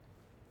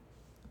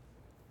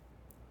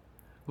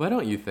Why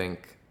don't you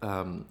think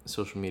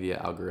social media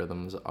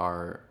algorithms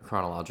are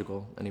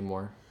chronological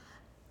anymore?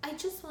 I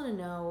just want to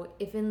know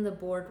if in the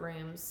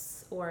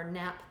boardrooms or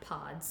nap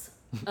pods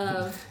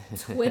of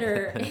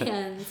Twitter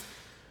and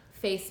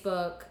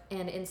Facebook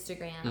and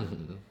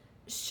Instagram,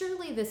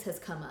 surely this has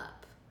come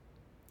up.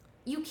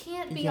 You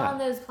can't be on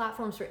those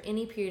platforms for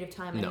any period of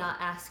time and not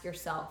ask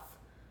yourself,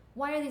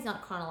 why are these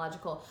not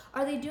chronological?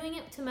 Are they doing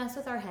it to mess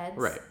with our heads?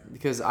 Right.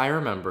 Because I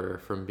remember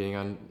from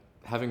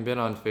having been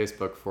on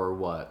Facebook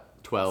for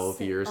 12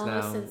 years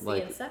now? Since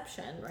the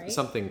inception, right?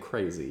 Something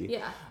crazy.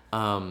 Yeah.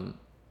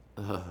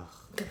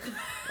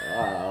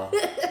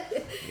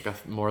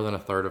 More than a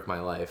third of my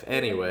life.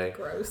 Anyway.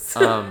 Gross.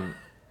 I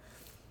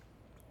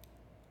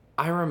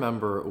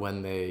remember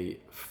when they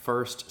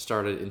first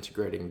started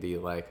integrating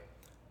the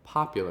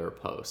popular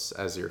posts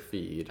as your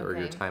feed or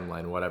your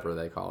timeline, whatever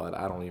they call it.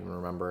 I don't even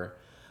remember.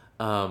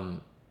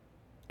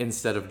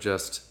 Instead of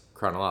just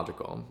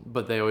chronological.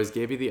 But they always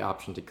gave you the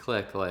option to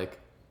click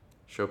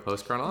show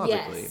post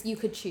chronologically. Yes, you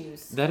could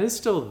choose. That is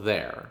still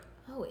there.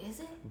 Oh,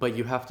 is it? But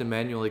you have to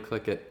manually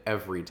click it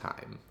every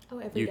time. Oh,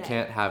 every day. You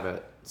can't have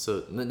it.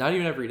 So not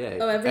even every day.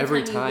 Oh,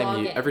 every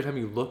time every time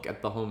you look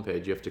at the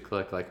homepage, you have to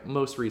click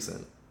most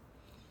recent.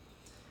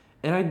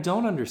 And I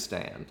don't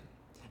understand.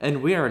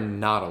 And we are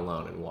not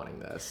alone in wanting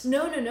this.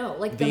 No.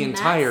 The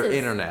entire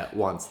internet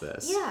wants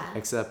this. Yeah.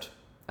 Except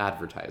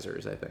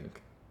advertisers, I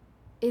think.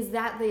 Is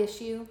that the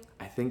issue?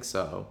 I think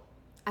so.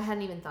 I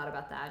hadn't even thought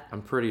about that.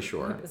 I'm pretty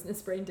sure. My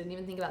business brain didn't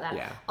even think about that.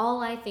 Yeah.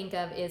 All I think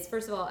of is,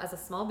 first of all, as a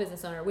small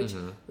business owner, which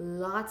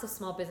lots of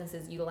small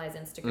businesses utilize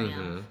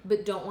Instagram,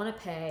 but don't want to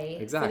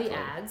pay for the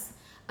ads.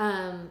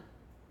 And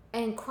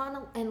then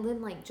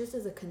just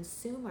as a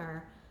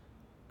consumer,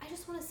 I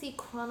just want to see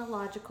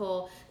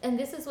chronological, and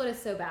this is what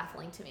is so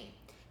baffling to me.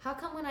 How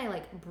come when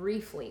I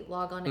briefly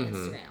log onto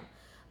Instagram,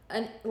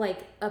 and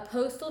a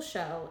post will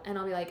show, and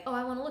I'll be like, oh,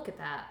 I want to look at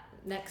that.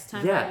 Next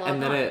time I log on.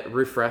 And then it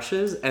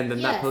refreshes, and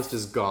then that post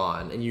is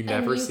gone, and you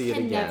never see it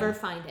again. You can never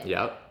find it.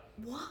 Yep.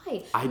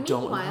 Why? I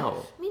don't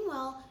know.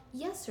 Meanwhile,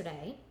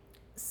 yesterday,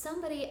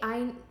 somebody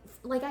I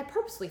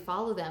purposely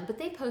follow them, but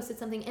they posted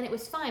something, and it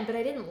was fine, but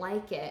I didn't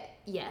like it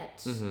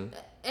yet.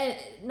 And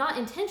not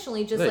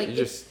intentionally, just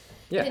it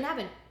didn't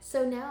happen.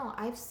 So now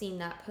I've seen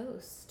that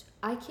post.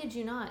 I kid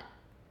you not.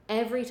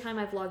 Every time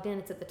I've logged in,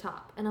 it's at the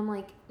top. And I'm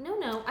like,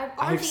 no,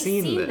 I've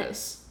seen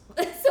this.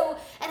 So,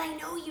 and I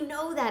know you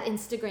know that,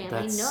 Instagram.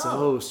 That's I know.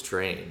 So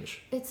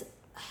strange.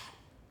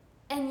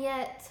 And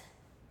yet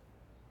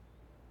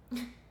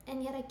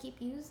I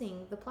keep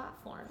using the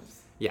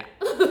platforms. Yeah.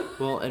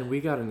 Well, and we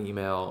got an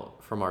email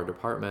from our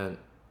department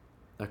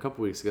a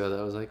couple weeks ago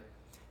that was like,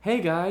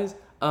 hey guys,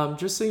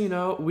 just so you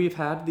know, we've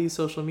had these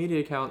social media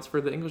accounts for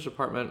the English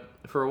department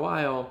for a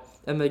while,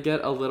 and they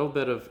get a little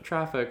bit of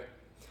traffic.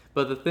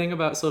 But the thing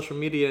about social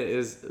media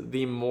is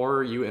the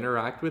more you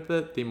interact with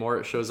it, the more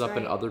it shows up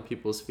in other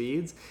people's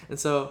feeds. And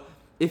so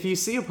if you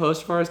see a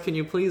post of ours, can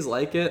you please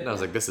like it? And I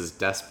was like, this is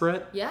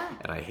desperate. Yeah.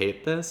 And I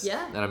hate this.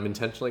 Yeah. And I'm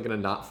intentionally going to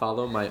not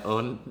follow my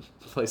own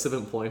place of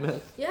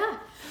employment. Yeah.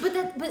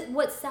 But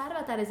what's sad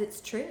about that is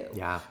it's true.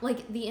 Yeah.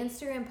 The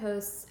Instagram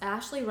posts,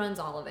 Ashley runs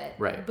all of it.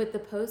 Right. But the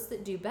posts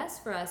that do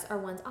best for us are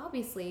ones,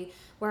 obviously,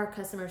 where our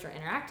customers are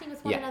interacting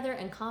with one another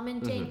and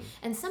commenting.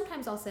 And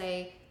sometimes I'll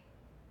say,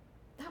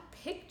 that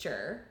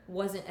picture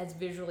wasn't as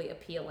visually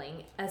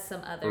appealing as some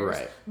others,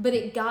 but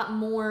it got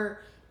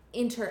more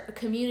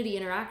community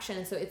interaction,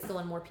 and so it's the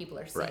one more people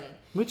are seeing. Right.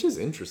 Which is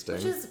interesting.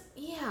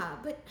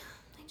 But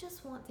I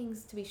just want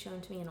things to be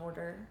shown to me in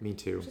order. Me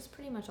too. Which is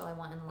pretty much all I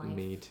want in life.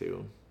 Me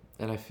too.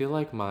 And I feel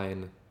like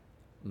mine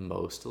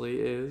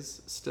mostly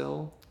is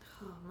still.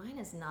 Oh, mine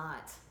is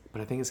not.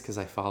 But I think it's because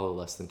I follow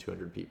less than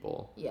 200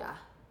 people. Yeah.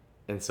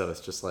 And so it's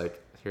just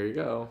here you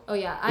go. Oh,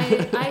 yeah.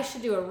 I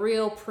should do a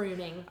real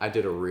pruning. I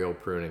did a real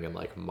pruning in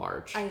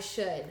March. I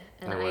should.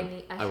 And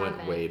I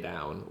went way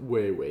down.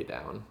 Way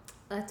down.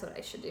 That's what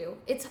I should do.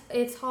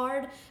 It's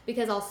hard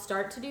because I'll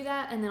start to do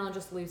that and then I'll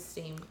just lose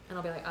steam. And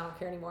I'll be like, I don't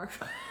care anymore.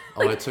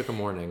 It took a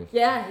morning.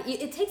 Yeah.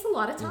 It takes a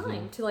lot of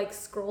time to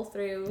scroll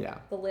through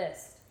the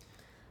list.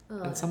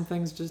 And some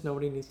things just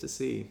nobody needs to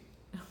see.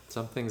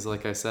 Some things,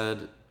 like I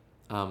said,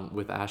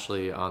 with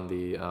Ashley on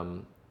the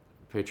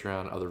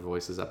Patreon Other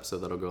Voices episode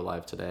that'll go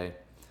live today,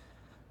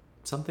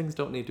 some things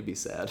don't need to be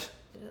said.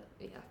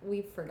 Yeah,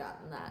 we've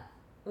forgotten that.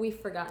 We've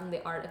forgotten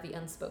the art of the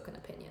unspoken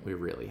opinion. We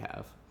really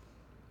have.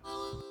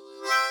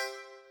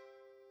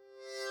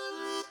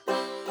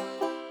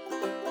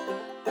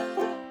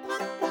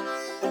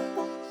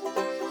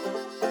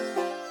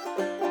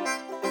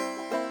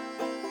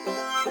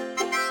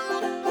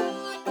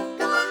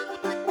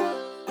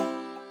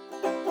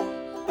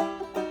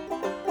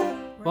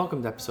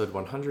 Welcome to episode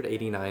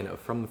 189 of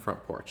From the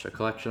Front Porch, a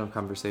collection of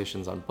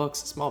conversations on books,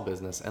 small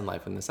business, and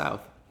life in the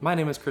South. My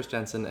name is Chris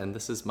Jensen, and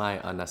this is my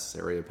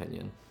unnecessary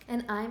opinion.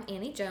 And I'm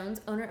Annie Jones,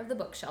 owner of The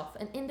Bookshelf,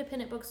 an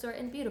independent bookstore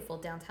in beautiful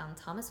downtown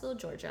Thomasville,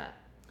 Georgia.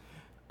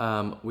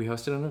 We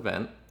hosted an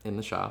event in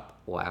the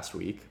shop last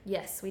week.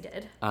 Yes, we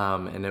did.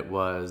 And it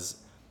was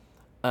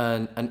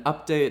an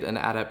update, an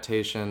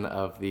adaptation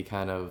of the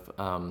kind of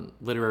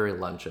literary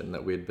luncheon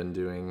that we'd been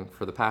doing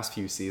for the past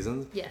few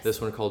seasons. Yes. This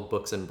one called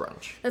Books and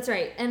Brunch. That's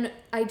right. And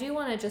I do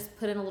want to just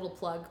put in a little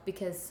plug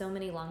because so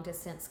many long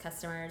distance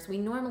customers, we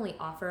normally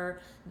offer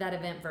that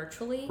event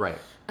virtually. Right.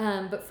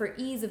 But for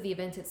ease of the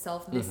event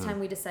itself, this time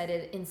we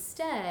decided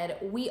instead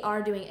we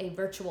are doing a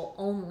virtual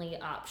only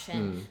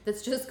option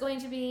that's just going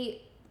to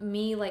be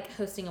me like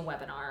hosting a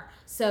webinar.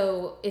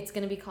 So it's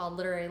going to be called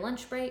Literary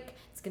Lunch Break.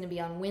 It's going to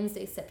be on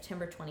Wednesday,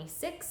 September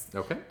 26th.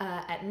 Okay.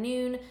 At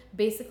noon.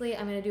 Basically,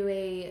 I'm going to do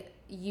a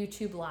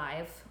YouTube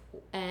live,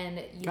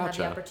 and you have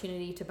the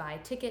opportunity to buy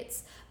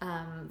tickets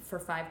for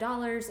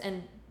 $5,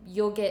 and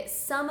you'll get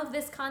some of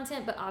this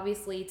content, but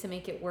obviously to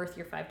make it worth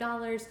your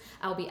 $5,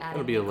 I'll be adding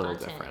It'll be a little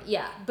content. different.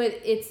 Yeah, but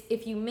it's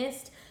if you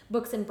missed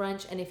Books and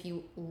Brunch and if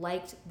you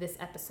liked this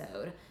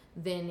episode,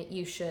 then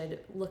you should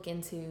look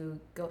into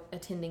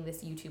attending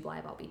this YouTube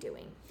live I'll be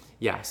doing.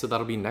 Yeah, so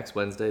that'll be next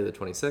Wednesday, the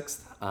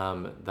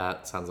 26th.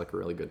 That sounds like a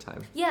really good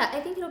time. Yeah, I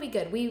think it'll be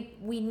good. We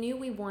knew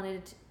we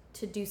wanted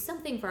to do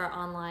something for our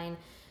online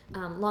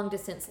long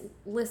distance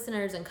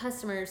listeners and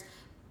customers,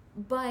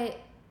 but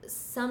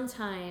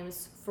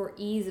sometimes for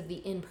ease of the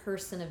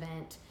in-person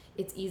event,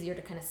 it's easier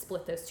to kind of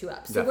split those two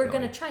up. So Definitely. We're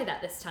going to try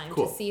that this time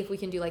to see if we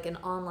can do like an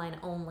online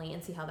only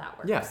and see how that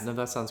works. Yeah, no,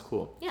 that sounds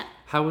cool. Yeah.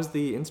 How was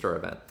the in-store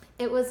event?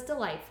 It was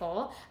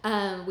delightful.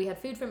 We had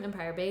food from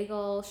Empire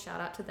Bagel. Shout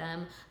out to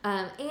them.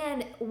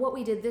 And what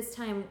we did this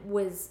time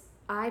was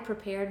I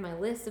prepared my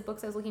list of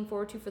books I was looking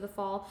forward to for the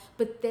fall,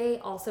 but they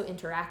also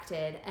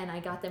interacted, and I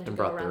got them to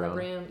go around the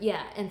room,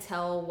 and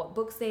tell what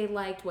books they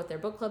liked, what their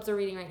book clubs are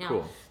reading right now.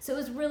 Cool. So it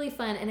was really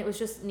fun, and it was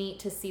just neat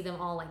to see them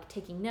all like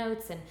taking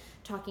notes and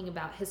talking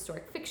about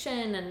historic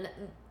fiction and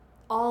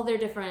all their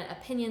different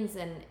opinions,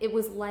 and it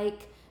was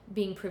like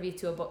being privy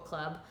to a book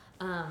club.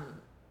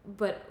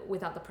 But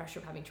without the pressure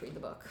of having to read the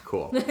book.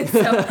 Cool.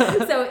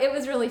 so it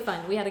was really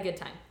fun. We had a good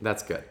time.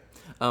 That's good.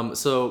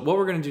 So what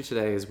we're going to do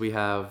today is we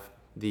have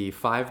the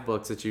 5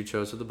 books that you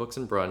chose for the Books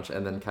and Brunch,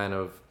 and then kind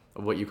of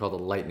what you call the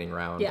lightning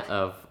round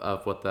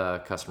of what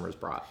the customers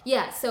brought.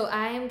 Yeah, so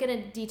I am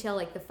going to detail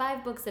like the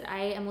 5 books that I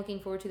am looking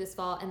forward to this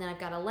fall, and then I've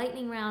got a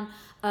lightning round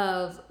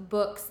of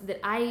books that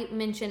I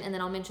mention, and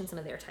then I'll mention some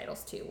of their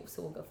titles too,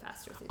 so we'll go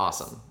faster through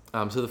Awesome.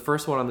 So the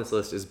first one on this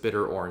list is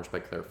Bitter Orange by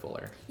Claire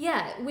Fuller.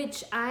 Yeah,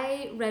 which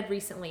I read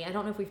recently. I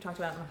don't know if we've talked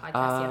about it on the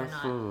podcast yet or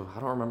not. I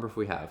don't remember if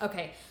we have.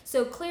 Okay,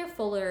 so Claire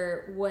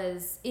Fuller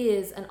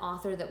is an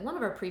author that one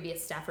of our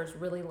previous staffers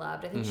really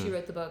loved. I think she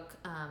wrote the book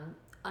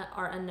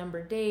Our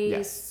Unnumbered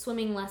Days,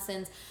 Swimming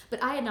Lessons,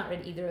 but I had not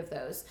read either of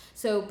those.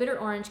 So Bitter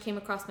Orange came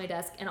across my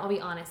desk, and I'll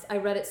be honest, I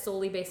read it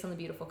solely based on the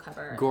beautiful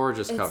cover.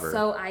 Gorgeous cover. It's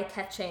so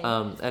eye-catching.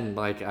 And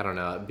like, I don't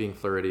know, being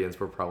Floridians,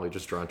 we're probably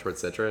just drawn towards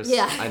citrus.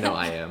 Yeah. I know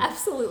I am.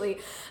 Absolutely.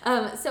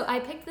 So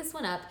I picked this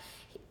one up.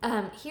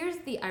 Here's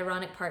the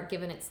ironic part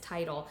given its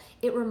title.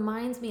 It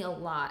reminds me a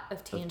lot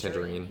of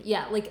Tangerine.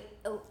 Yeah, like...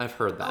 I've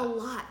heard that. A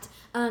lot.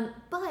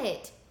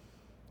 But...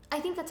 I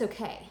think that's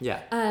okay.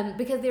 Yeah.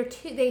 Because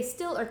they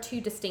still are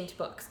two distinct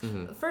books.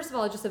 First of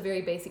all, just a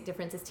very basic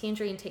difference is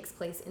Tangerine takes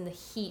place in the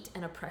heat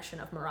and oppression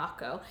of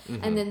Morocco.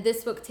 And then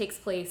this book takes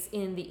place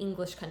in the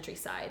English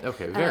countryside.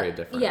 Okay, very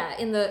different. Yeah,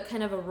 in the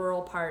kind of a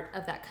rural part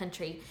of that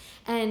country.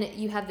 And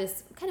you have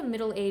this kind of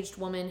middle-aged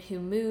woman who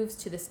moves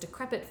to this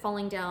decrepit,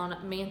 falling down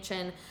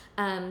mansion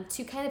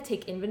to kind of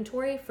take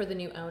inventory for the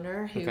new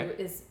owner, who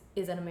is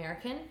an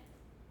American.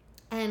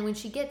 And when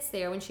she gets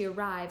there, when she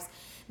arrives,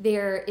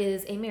 there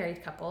is a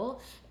married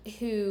couple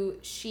who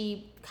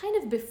she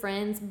kind of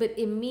befriends, but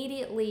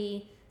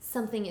immediately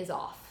something is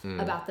off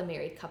about the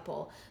married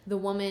couple. The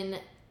woman,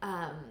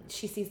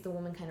 she sees the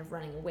woman kind of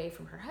running away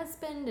from her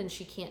husband, and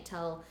she can't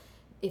tell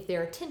if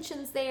there are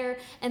tensions there.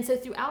 And so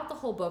throughout the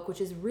whole book, which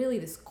is really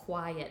this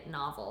quiet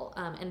novel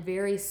and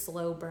very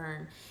slow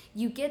burn,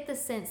 you get the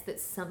sense that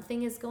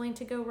something is going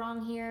to go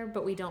wrong here,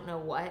 but we don't know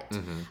what.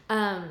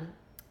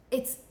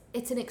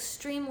 It's an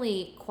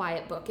extremely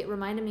quiet book. It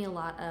reminded me a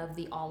lot of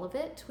The All of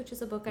It, which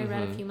is a book I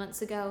read a few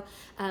months ago,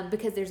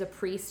 because there's a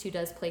priest who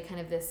does play kind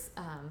of this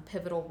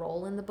pivotal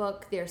role in the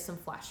book. There's some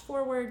flash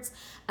forwards.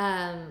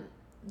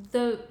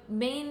 The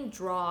main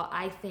draw,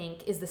 I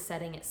think, is the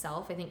setting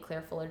itself. I think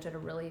Claire Fuller did a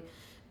really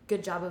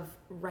good job of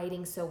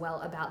writing so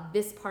well about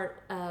this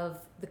part of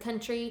the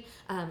country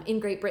in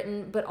Great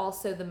Britain, but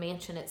also the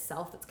mansion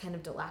itself that's kind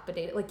of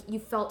dilapidated. Like, you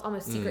felt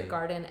almost Secret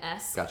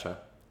Garden-esque. Gotcha.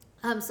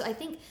 So I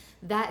think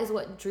that is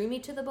what drew me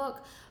to the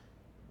book.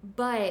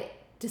 But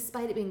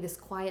despite it being this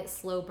quiet,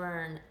 slow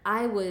burn,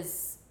 I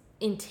was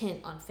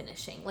intent on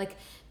finishing. Like,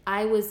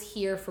 I was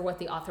here for what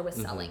the author was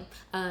selling.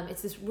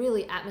 It's this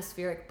really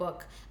atmospheric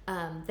book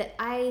that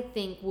I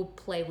think will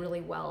play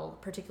really well,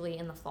 particularly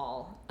in the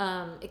fall.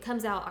 It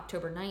comes out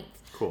October 9th.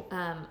 Cool.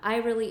 I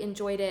really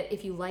enjoyed it.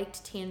 If you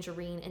liked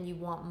Tangerine and you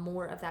want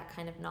more of that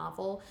kind of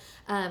novel,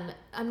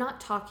 I'm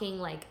not talking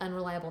like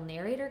unreliable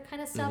narrator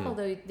kind of stuff,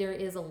 although there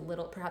is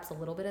perhaps a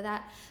little bit of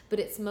that, but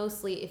it's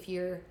mostly if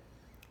you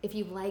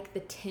like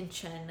the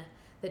tension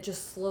that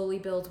just slowly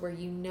builds where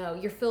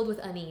you're filled with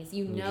unease.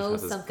 You know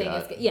something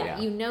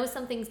you know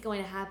something's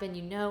going to happen.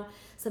 You know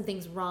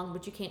something's wrong,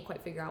 but you can't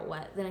quite figure out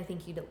what. Then I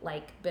think you'd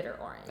like Bitter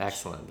Orange.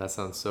 Excellent. That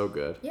sounds so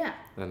good. Yeah.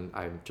 And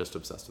I'm just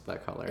obsessed with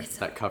that color.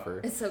 That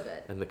cover. It's so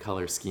good. And the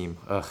color scheme.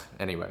 Ugh.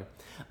 Anyway.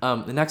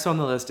 The next on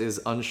the list is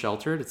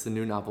Unsheltered. It's the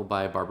new novel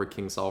by Barbara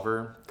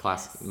Kingsolver,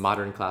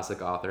 modern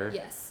classic author.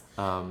 Yes.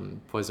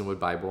 Poisonwood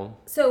Bible.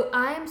 So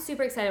I'm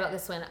super excited about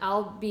this one.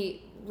 I'll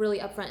be really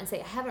upfront and say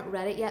I haven't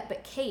read it yet,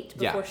 but Kate,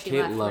 before she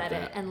left,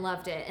 read it and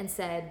loved it and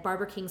said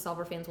Barbara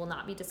Kingsolver fans will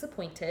not be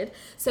disappointed.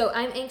 So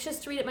I'm anxious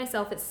to read it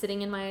myself. It's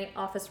sitting in my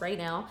office right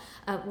now,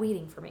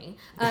 waiting for me.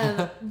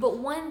 But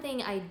one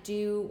thing I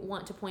do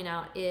want to point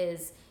out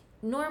is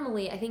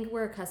normally I think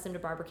we're accustomed to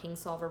Barbara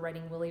Kingsolver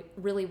writing really,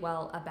 really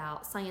well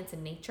about science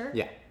and nature.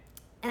 Yeah.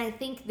 And I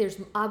think there's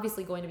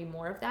obviously going to be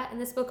more of that in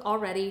this book.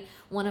 Already,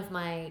 one of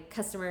my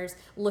customers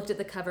looked at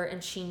the cover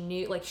and she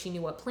knew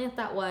what plant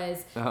that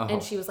was. Oh.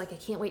 And she was like, I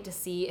can't wait to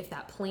see if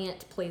that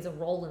plant plays a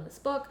role in this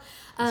book.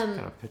 Some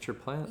kind of pitcher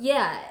plant?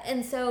 Yeah.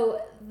 And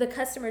so the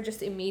customer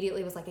just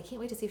immediately was like, I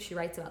can't wait to see if she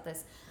writes about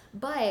this.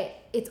 But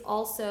it's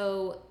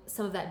also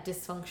some of that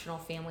dysfunctional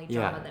family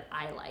drama that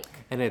I like.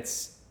 And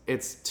it's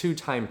two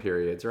time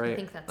periods, right? I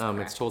think that's correct.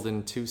 It's told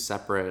in two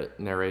separate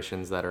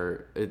narrations that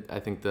are,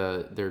 I think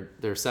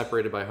they're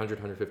separated by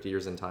 150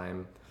 years in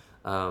time.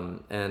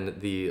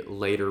 And the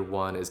later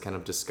one is kind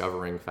of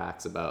discovering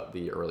facts about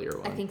the earlier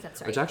one. I think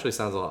that's right. Which actually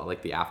sounds a lot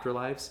like the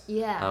Afterlives.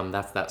 Yeah.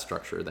 That's that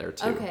structure there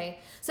too. Okay.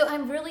 So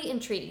I'm really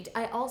intrigued.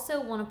 I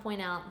also want to point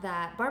out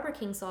that Barbara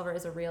Kingsolver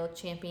is a real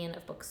champion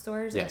of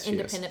bookstores and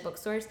independent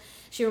bookstores.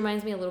 She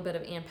reminds me a little bit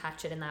of Ann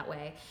Patchett in that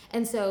way.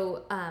 And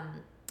so,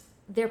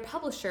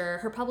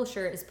 her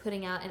publisher is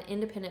putting out an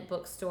independent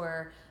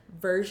bookstore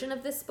version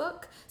of this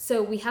book.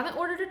 So we haven't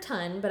ordered a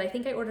ton, but I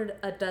think I ordered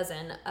a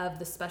dozen of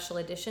the special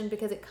edition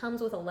because it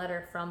comes with a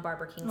letter from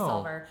Barbara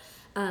Kingsolver,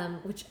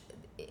 which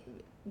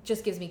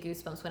just gives me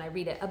goosebumps when I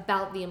read it,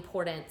 about the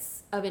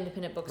importance of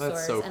independent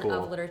bookstores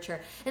of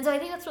literature. And so I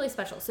think that's really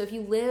special. So if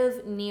you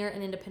live near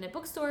an independent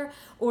bookstore,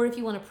 or if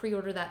you want to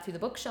pre-order that through the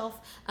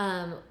bookshelf,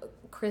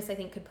 Chris, I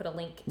think, could put a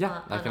link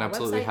on I can our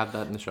absolutely website. have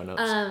that in the show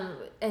notes.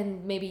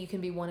 And maybe you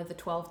can be one of the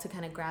 12 to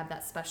kind of grab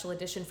that special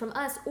edition from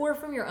us or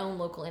from your own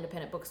local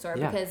independent bookstore,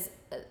 because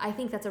I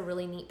think that's a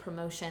really neat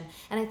promotion.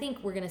 And I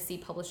think we're going to see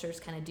publishers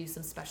kind of do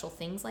some special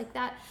things like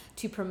that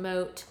to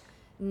promote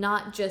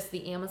not just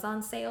the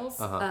Amazon sales,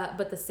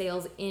 but the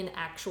sales in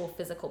actual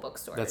physical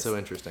bookstores. That's so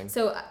interesting.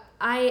 So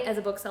I, as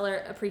a bookseller,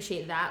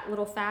 appreciate that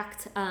little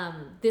fact.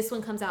 This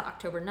one comes out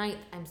October 9th.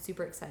 I'm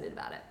super excited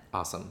about it.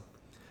 Awesome.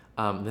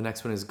 The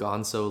next one is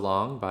Gone So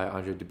Long by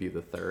Andre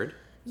Dubus III.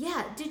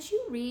 Yeah. Did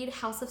you read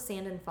House of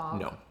Sand and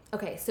Fog? No.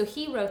 Okay, so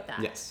he wrote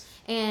that. Yes.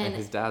 And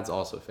his dad's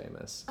also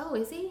famous. Oh,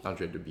 is he?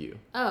 Andre Dubus.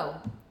 Oh.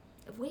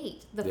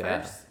 Wait,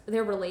 first?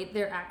 They're related?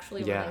 They're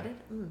actually related?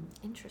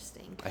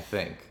 Interesting. I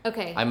think.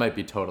 Okay. I might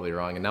be totally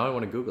wrong, and now I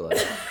want to Google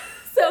it.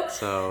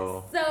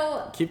 So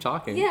keep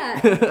talking.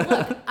 Yeah.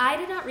 Look, I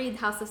did not read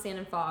House of Sand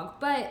and Fog,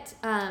 but...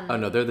 oh,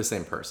 no, they're the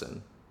same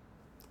person.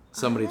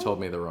 Somebody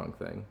told me the wrong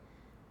thing.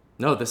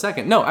 No, the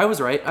second. No, I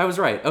was right.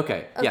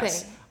 Okay.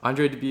 Yes.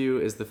 Andre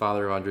Dubus is the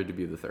father of Andre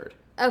Dubus III.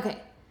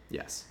 Okay.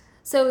 Yes.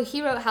 So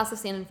he wrote House of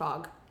Sand and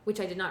Fog,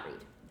 which I did not read.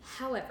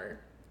 However,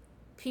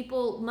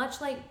 people, much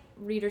like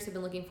readers have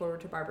been looking forward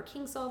to Barbara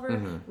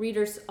Kingsolver,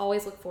 readers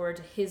always look forward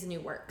to his new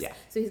works. Yeah.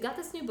 So he's got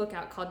this new book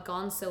out called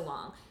Gone So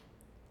Long.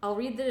 I'll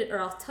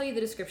tell you the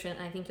description,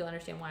 and I think you'll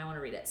understand why I want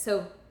to read it.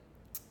 So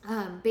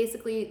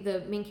basically,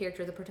 the main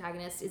character, the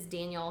protagonist, is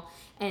Daniel,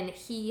 and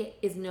he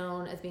is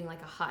known as being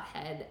like a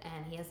hothead,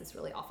 and he has this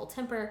really awful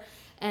temper,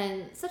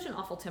 and such an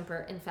awful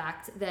temper, in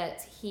fact,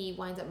 that he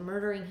winds up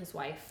murdering his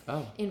wife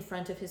in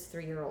front of his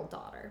 3-year-old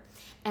daughter.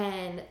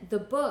 And the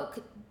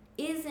book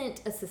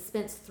isn't a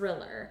suspense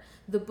thriller.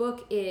 The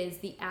book is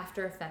the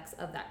after effects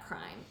of that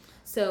crime.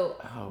 So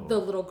the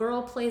little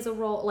girl plays a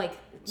role.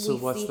 So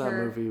what's that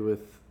movie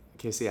with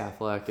Casey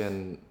Affleck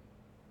and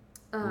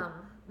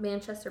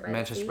Manchester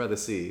by the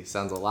Sea?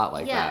 Sounds a lot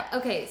like that. Yeah.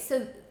 Okay.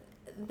 So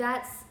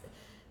that's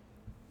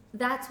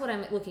what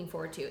I'm looking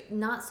forward to.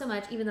 Not so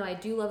much, even though I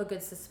do love a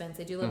good suspense,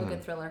 I do love a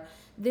good thriller.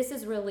 This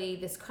is really,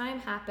 this crime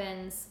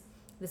happens.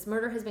 This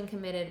murder has been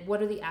committed.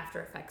 What are the after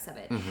effects of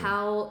it?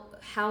 How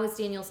is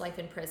Daniel's life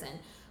in prison?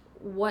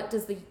 What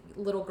does the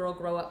little girl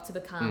grow up to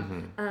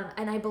become?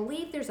 And I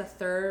believe there's a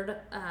third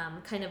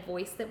kind of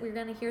voice that we're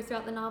going to hear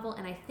throughout the novel,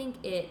 and I think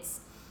it's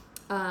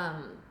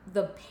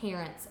the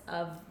parents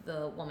of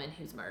the woman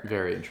who's murdered.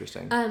 Very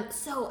interesting.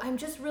 So I'm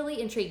just really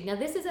intrigued. Now,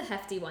 this is a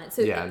hefty one.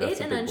 So it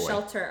and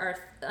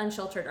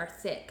Unsheltered are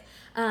thick.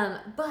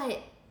 But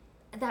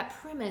that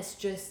premise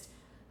just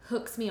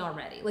hooks me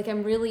already. Like,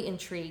 I'm really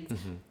intrigued,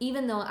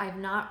 even though I've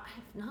not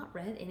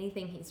read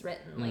anything he's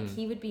written. Like,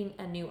 he would be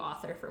a new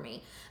author for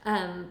me.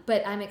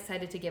 But I'm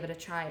excited to give it a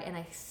try, and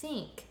I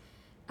think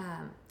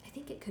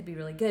it could be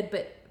really good,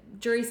 but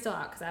jury's still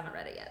out because I haven't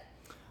read it yet.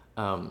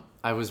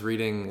 I was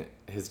reading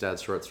his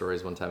dad's short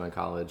stories one time in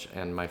college,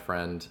 and my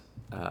friend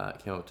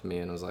came up to me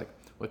and was like,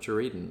 "What you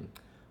reading?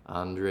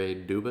 Andre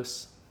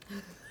Dubus?"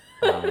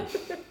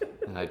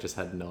 And I just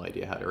had no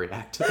idea how to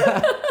react to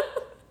that.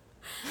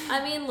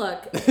 I mean,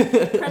 look,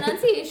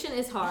 pronunciation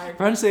is hard.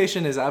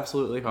 Pronunciation is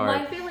absolutely hard.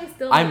 My family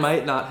still I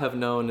might not have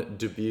known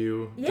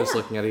debut just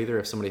looking at it either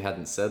if somebody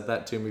hadn't said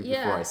that to me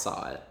before I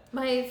saw it.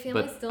 My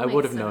family but still I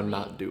would have known me.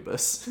 not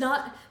Dubus.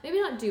 Maybe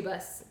not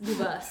Dubus.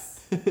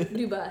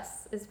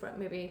 Dubus is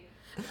maybe.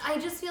 I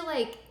just feel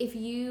like if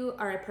you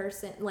are a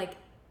person, like,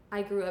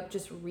 I grew up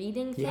just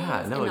reading things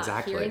and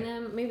not hearing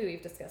them. Maybe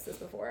we've discussed this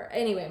before.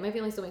 Anyway, my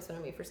family still makes fun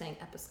of me for saying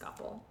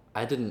episcopal.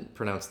 I didn't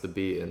pronounce the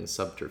B in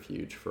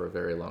subterfuge for a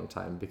very long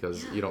time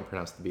because you don't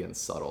pronounce the B in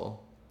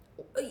subtle.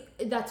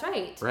 That's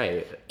right.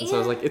 Right. And so I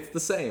was like, it's the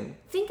same.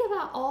 Think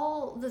about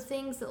all the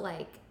things that,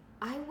 like,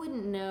 I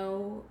wouldn't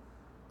know.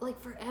 Like,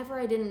 forever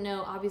I didn't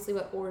know, obviously,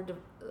 what hors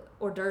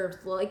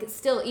d'oeuvres, like,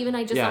 still, even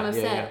I just almost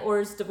said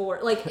hors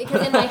d'oeuvres, like,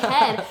 because in my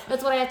head,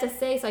 that's what I have to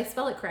say, so I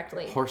spell it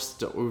correctly. Hors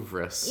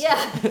d'oeuvres.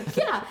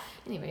 Yeah.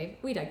 Anyway,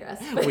 we digress.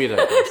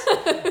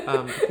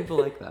 People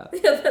like that.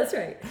 Yeah, that's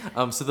right.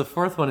 So the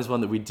fourth one is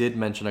one that we did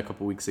mention a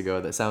couple weeks ago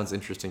that sounds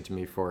interesting to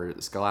me for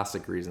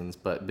scholastic reasons,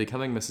 but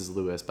Becoming Mrs.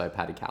 Lewis by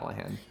Patty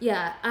Callahan.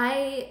 Yeah,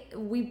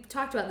 we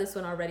talked about this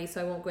one already, so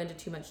I won't go into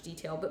too much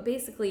detail, but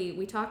basically,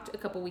 we talked a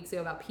couple weeks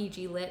ago about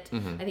PG Lit.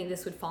 I think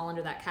this would fall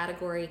under that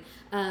category.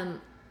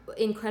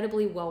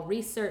 Incredibly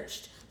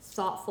well-researched,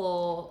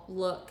 thoughtful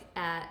look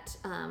at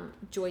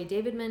Joy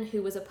Davidman,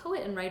 who was a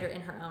poet and writer in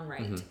her own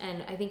right.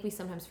 And I think we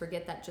sometimes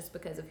forget that just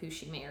because of who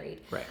she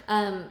married. Right.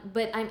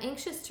 But I'm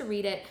anxious to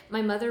read it.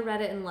 My mother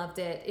read it and loved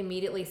it,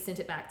 immediately sent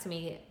it back to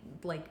me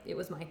like it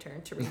was my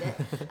turn to read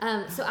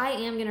it. So I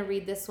am going to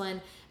read this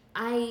one.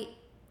 I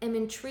am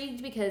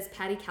intrigued because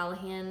Patty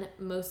Callahan,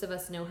 most of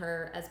us know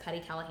her as Patty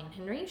Callahan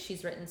Henry.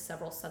 She's written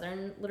several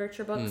Southern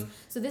literature books.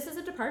 So this is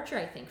a departure,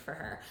 I think, for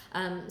her.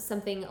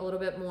 Something a little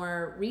bit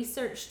more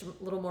researched,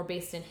 a little more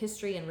based in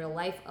history and real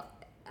life.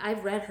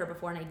 I've read her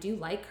before and I do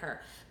like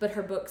her, but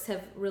her books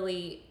have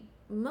really,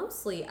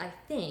 mostly, I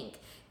think,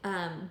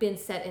 been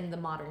set in the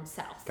modern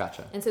South.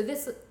 Gotcha. And so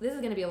this is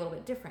going to be a little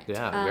bit different.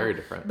 Yeah, very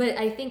different. But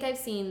I think I've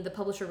seen the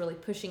publisher really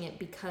pushing it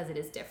because it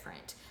is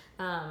different.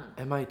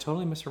 Am I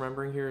totally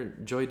misremembering here?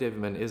 Joy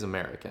Davidman is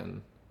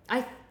American.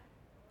 I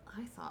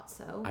thought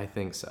so. I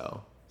think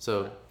so.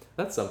 So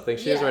that's something.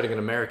 She is writing an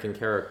American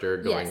character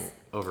going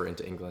over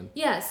into England.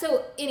 Yeah,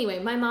 so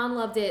anyway, my mom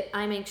loved it.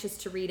 I'm anxious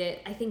to read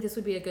it. I think this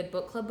would be a good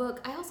book club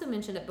book. I also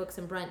mentioned at Books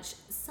and Brunch,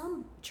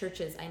 some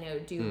churches I know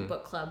do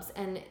book clubs,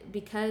 and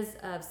because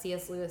of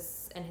C.S.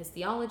 Lewis and his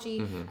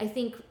theology, I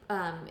think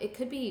it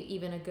could be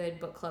even a good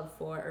book club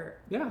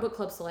book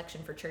club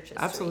selection for churches.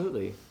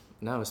 Absolutely.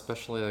 No,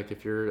 especially like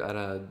if you're at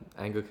a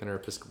Anglican or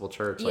Episcopal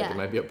church, like it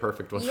might be a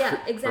perfect one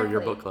for your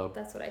book club.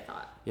 That's what I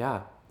thought.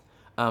 Yeah.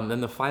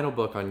 Then the final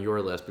book on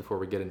your list before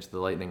we get into the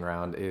lightning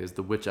round is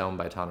The Wych Elm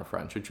by Tana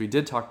French, which we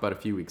did talk about a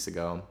few weeks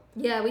ago.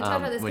 Yeah, we talked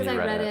about this because I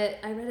read it.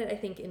 I read it, I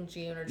think, in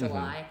June or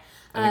July.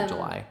 I think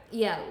July.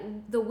 Yeah,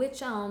 The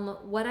Wych Elm,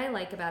 what I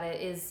like about it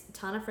is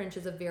Tana French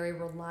is a very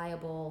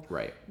reliable,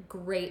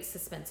 great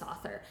suspense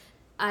author.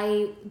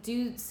 I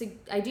do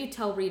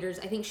tell readers,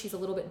 I think she's a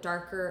little bit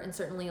darker and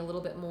certainly a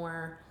little bit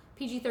more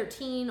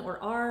PG-13 or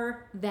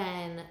R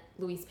than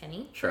Louise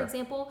Penny, for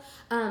example.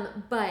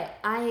 But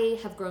I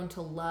have grown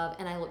to love,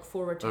 and I look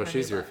forward to her. Oh,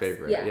 she's your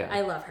favorite. Yeah,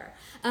 I love her.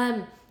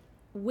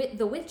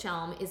 The Wych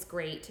Elm is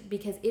great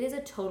because it is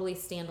a totally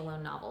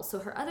standalone novel. So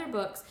her other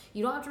books,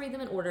 you don't have to read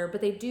them in order, but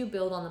they do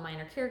build on the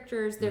minor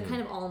characters. They're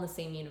kind of all in the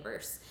same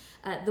universe.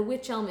 The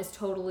Wych Elm is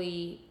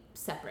totally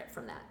separate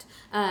from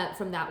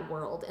that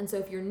world. And so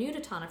if you're new to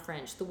Tana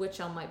French, The Wych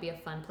Elm might be a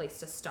fun place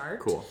to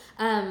start. Cool.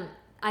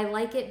 I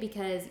like it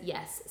because,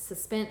 yes,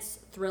 suspense,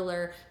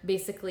 thriller,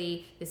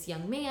 basically this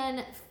young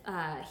man,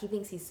 he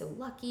thinks he's so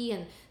lucky,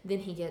 and then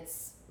he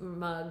gets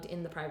mugged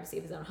in the privacy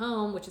of his own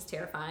home, which is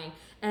terrifying.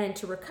 And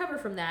to recover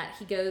from that,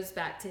 he goes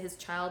back to his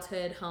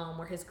childhood home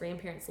where his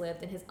grandparents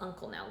lived and his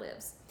uncle now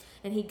lives.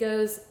 And he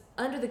goes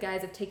under the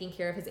guise of taking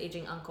care of his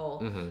aging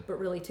uncle, but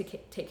really to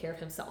take care of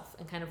himself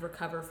and kind of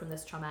recover from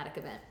this traumatic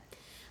event.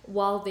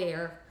 While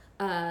there,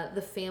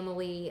 the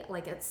family,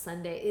 like at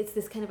Sunday, it's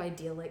this kind of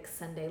idyllic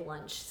Sunday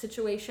lunch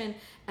situation,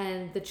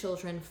 and the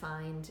children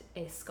find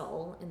a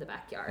skull in the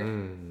backyard.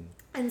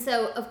 And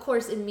so, of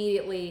course,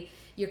 immediately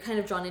you're kind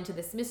of drawn into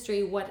this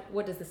mystery.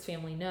 What does this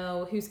family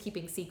know? Who's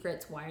keeping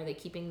secrets? Why are they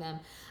keeping them?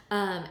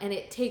 And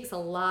it takes a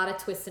lot of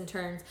twists and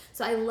turns.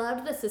 So I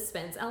loved the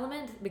suspense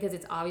element because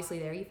it's obviously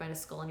there. You find a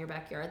skull in your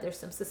backyard. There's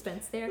some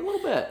suspense there. A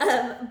little bit.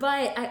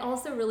 But I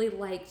also really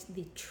liked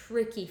the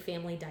tricky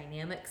family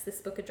dynamics this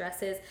book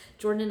addresses.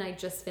 Jordan and I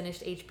just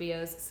finished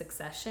HBO's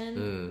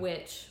Succession,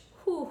 which,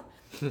 whew,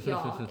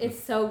 y'all,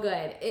 it's so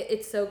good.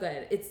 It's so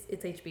good. It's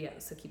HBO,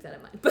 so keep that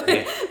in mind. But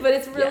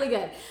it's really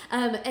good.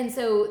 And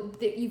so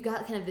you've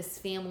got kind of these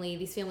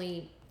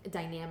family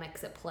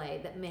dynamics at play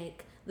that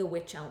make The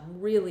Wych Elm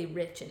really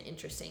rich and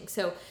interesting.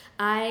 So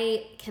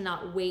I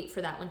cannot wait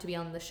for that one to be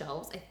on the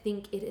shelves. I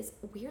think it is,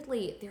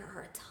 weirdly, there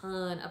are a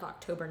ton of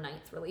October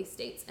 9th release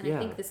dates, and I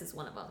think this is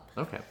one of them.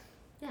 Okay.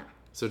 Yeah.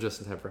 So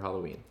just in time for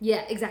Halloween.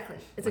 Yeah, exactly.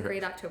 It's a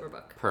great October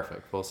book.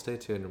 Perfect. Well, stay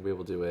tuned. We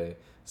will do a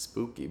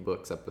spooky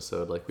books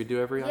episode like we do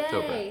every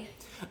October.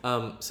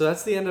 So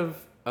that's the end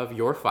of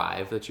your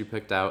 5 that you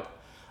picked out.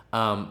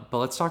 But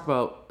let's talk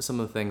about some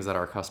of the things that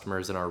our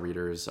customers and our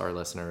readers, our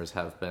listeners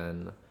have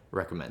been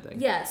recommending.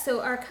 Yeah,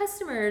 so our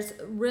customers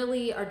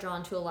really are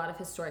drawn to a lot of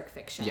historic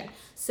fiction. Yeah.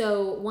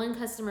 So one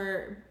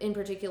customer in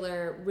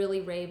particular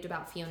really raved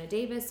about Fiona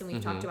Davis, and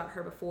we've talked about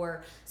her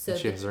before. So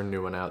she has her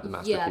new one out, The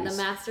Masterpiece. Yeah, The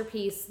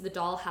Masterpiece, The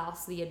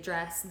Dollhouse, The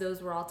Address,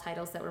 those were all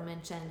titles that were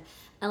mentioned.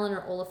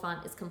 Eleanor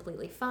Oliphant is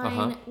Completely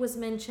Fine was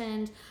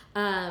mentioned.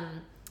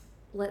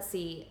 Let's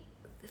see.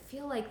 I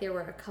feel like there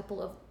were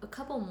a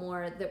couple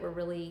more that were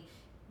really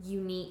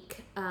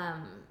unique,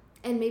 and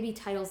maybe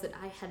titles that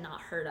I had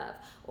not heard of.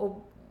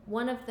 Or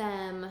one of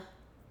them,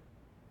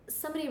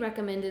 somebody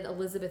recommended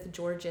Elizabeth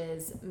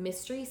George's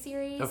mystery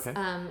series. Okay.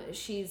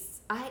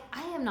 I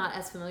am not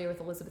as familiar with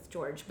Elizabeth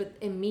George, but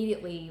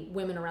immediately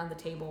women around the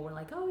table were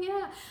like, oh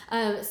yeah.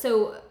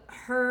 So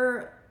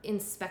her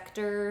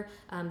Inspector,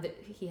 that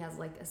he has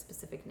like a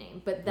specific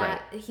name, but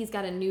that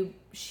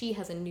she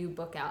has a new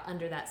book out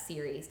under that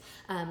series.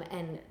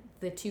 And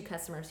the 2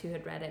 customers who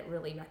had read it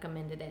really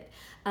recommended it.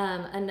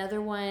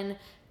 Another one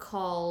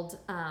called,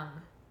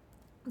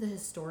 The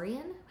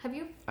Historian. Have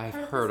you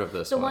heard of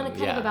this the one? The one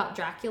kind of about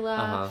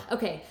Dracula.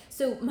 Okay,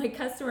 so my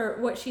customer,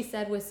 what she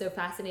said was so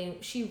fascinating.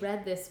 She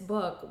read this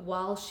book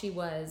while she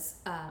was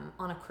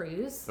on a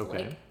cruise,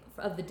 like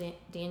of the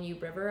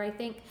Danube River, I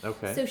think.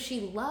 Okay. So she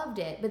loved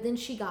it, but then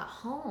she got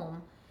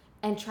home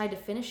and tried to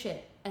finish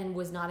it and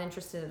was not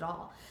interested at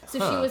all. So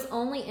she was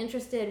only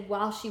interested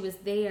while she was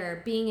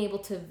there, being able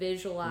to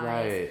visualize.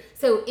 Right.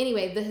 So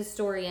anyway, The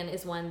Historian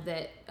is one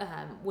that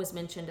was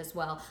mentioned as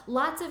well.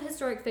 Lots of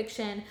historic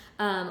fiction,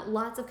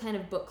 lots of kind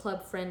of book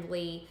club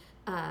friendly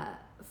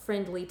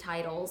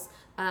titles.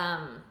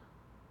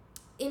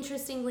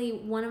 Interestingly,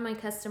 one of my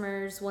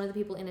customers, one of the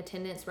people in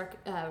attendance,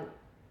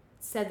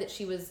 said that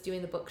she was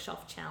doing the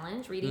bookshelf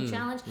challenge, reading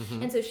challenge,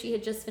 and so she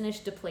had just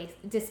finished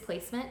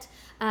Displacement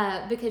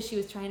because she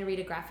was trying to read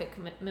a graphic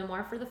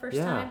memoir for the first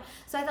time.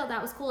 So I thought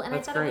that was cool, and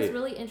I thought it was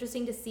really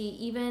interesting to see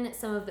even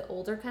some of the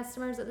older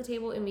customers at the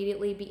table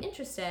immediately be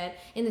interested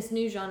in this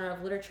new genre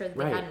of literature that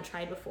they hadn't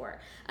tried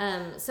before.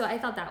 So I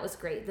thought that was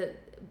great,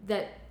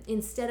 that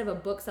instead of a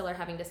bookseller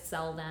having to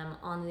sell them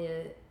on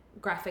the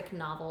graphic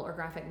novel or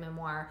graphic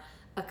memoir,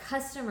 a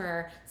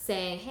customer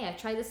saying, hey, I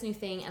tried this new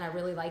thing and I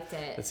really liked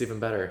it. That's even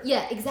better.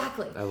 Yeah,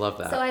 exactly. I love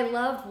that. So I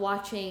loved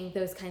watching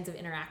those kinds of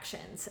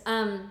interactions.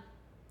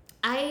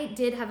 I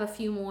did have a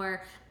few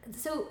more.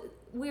 So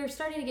we're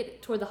starting to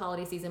get toward the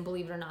holiday season,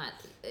 believe it or not.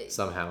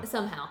 Somehow.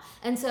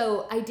 And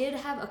so I did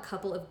have a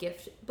couple of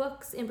gift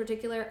books in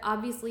particular.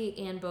 Obviously,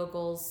 Anne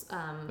Bogle's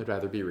I'd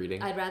Rather Be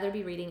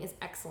Reading is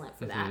excellent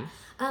for that.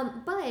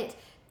 But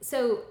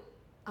so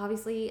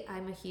obviously,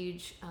 I'm a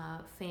huge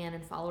fan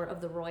and follower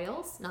of the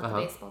Royals, not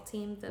the baseball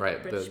team, the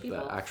British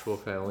people. The actual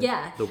family.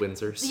 Yeah. The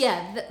Windsors.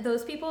 Yeah,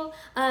 those people.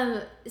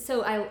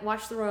 So I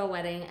watched The Royal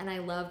Wedding, and I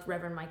loved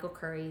Reverend Michael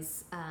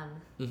Curry's,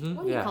 what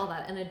do you call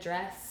that? An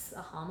address,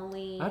 a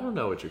homily? I don't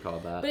know what you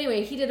call that. But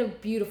anyway, he did a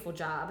beautiful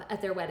job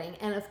at their wedding.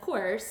 And of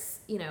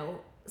course,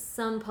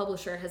 some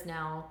publisher has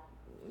now,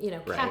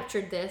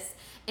 captured this.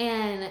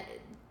 And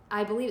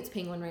I believe it's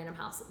Penguin Random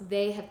House.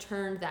 They have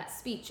turned that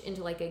speech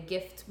into like a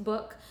gift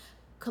book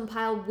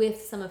compiled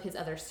with some of his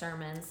other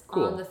sermons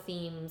on the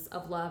themes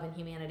of love and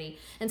humanity.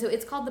 And so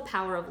it's called The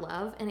Power of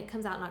Love, and it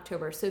comes out in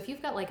October. So if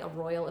you've got like a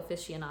royal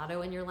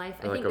aficionado in your life,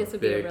 I think this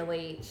would be a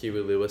really...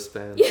 Huey Lewis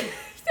fan. Yeah,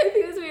 I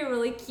think this would be a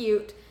really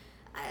cute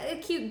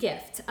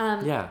gift.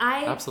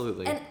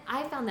 Absolutely. And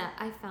I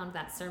found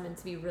that sermon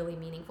to be really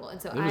meaningful.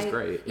 And so it was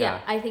great.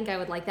 Yeah. I think I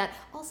would like that.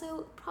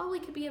 Also, probably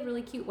could be a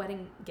really cute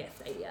wedding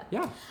gift idea.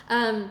 Yeah.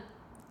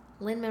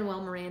 Lin-Manuel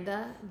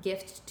Miranda,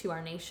 Gift to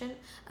Our Nation,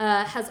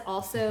 has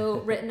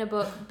also written a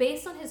book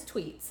based on his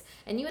tweets.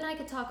 And you and I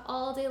could talk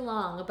all day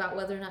long about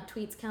whether or not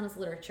tweets count as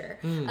literature.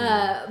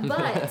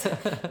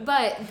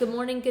 But Good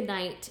Morning, Good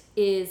Night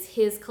is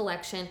his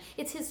collection.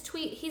 It's his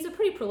tweet. He's a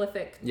pretty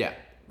prolific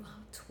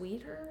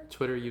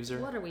Twitter user.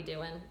 What are we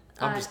doing?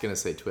 I'm just going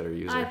to say Twitter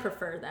user. I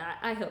prefer that.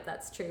 I hope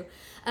that's true.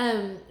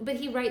 But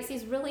he writes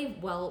these really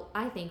well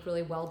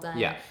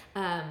done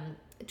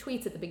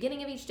tweets at the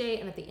beginning of each day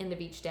and at the end of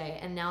each day,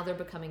 and now they're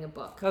becoming a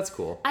book. That's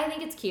cool. I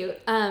think it's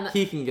cute.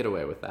 He can get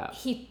away with that.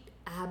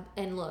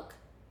 And look,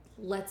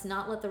 let's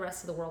not let the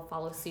rest of the world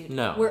follow suit.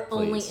 No, we're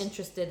only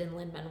interested in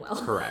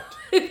Lin-Manuel. Correct.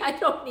 I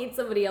don't need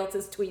somebody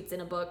else's tweets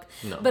in a book.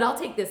 No. But I'll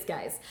take this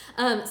guy's.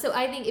 So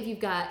I think if you've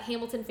got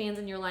Hamilton fans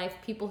in your life,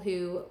 people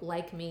who,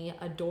 like me,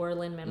 adore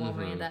Lin-Manuel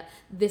Miranda,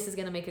 this is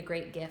going to make a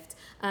great gift.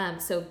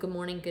 So Good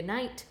Morning, Good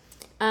Night.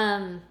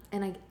 And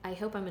I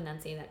hope I'm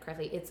enunciating that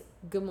correctly. It's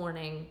Good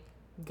Morning,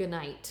 Good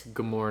Night.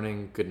 Good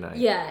morning, good night.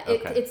 Yeah,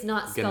 it's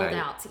not spelled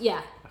out.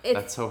 Yeah.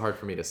 That's so hard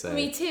for me to say.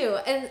 Me too.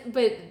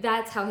 But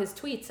that's how his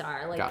tweets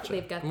are. Like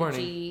they've got the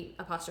G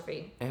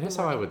apostrophe. And that's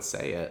how I would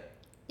say it.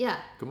 Yeah.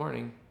 Good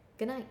morning.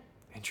 Good night.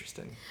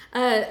 Interesting.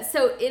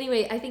 So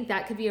anyway, I think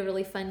that could be a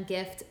really fun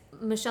gift.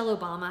 Michelle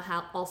Obama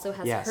also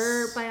has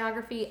her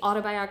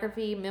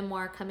autobiography,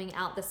 memoir coming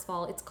out this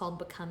fall. It's called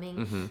Becoming.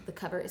 Mm-hmm. The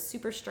cover is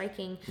super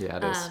striking. Yeah,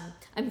 it is.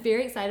 I'm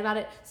very excited about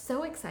it.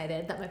 So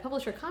excited that my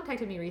publisher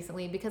contacted me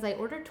recently because I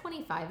ordered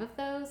 25 of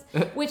those,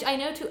 which I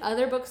know to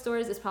other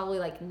bookstores is probably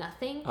like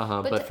nothing.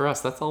 But for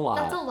us, that's a lot.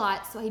 That's a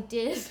lot. So I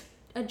did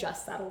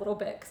adjust that a little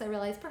bit because I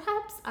realized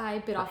perhaps I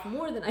bit off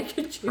more than I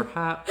could chew.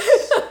 Perhaps.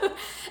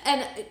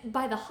 And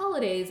by the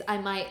holidays, I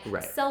might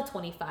right. sell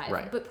 25,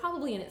 right. but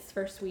probably in its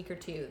first week or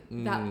two,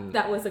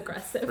 that was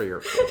aggressive. For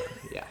your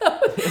yeah.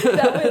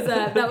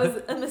 that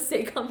was a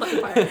mistake on my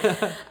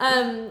part.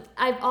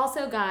 I've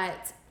also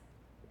got.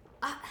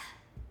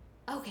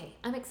 Okay,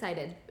 I'm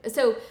excited.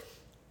 So,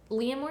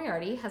 Liane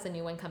Moriarty has a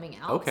new one coming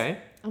out. Okay.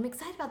 I'm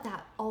excited about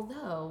that.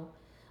 Although,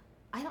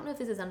 I don't know if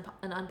this is an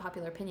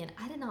unpopular opinion.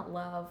 I did not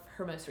love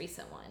her most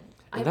recent one.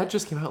 And that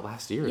just came out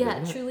last year. Yeah,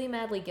 didn't it? Truly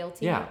Madly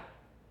Guilty. Yeah.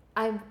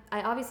 I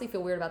obviously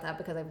feel weird about that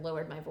because I've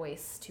lowered my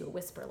voice to a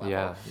whisper level.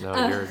 Yeah,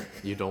 no,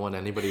 you don't want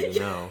anybody to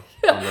know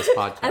on this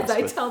podcast as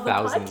I with tell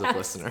thousands podcast. Of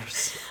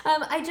listeners.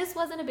 I just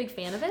wasn't a big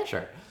fan of it.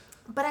 Sure.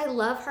 But I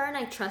love her and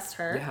I trust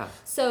her. Yeah.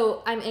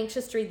 So I'm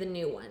anxious to read the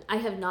new one. I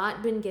have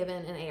not been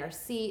given an ARC.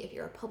 If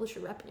you're a publisher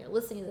rep and you're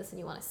listening to this and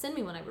you want to send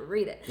me one, I would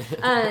read it.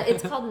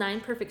 It's called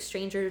 9 Perfect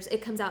Strangers.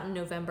 It comes out in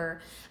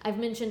November. I've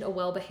mentioned A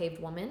Well-Behaved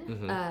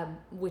Woman,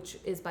 which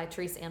is by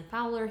Therese Ann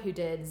Fowler, who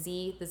did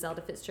Z, the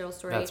Zelda Fitzgerald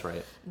story. That's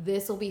right.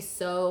 This will be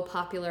so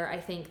popular, I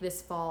think,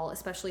 this fall,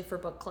 especially for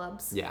book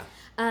clubs. Yeah.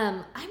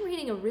 I'm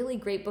reading a really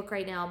great book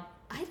right now.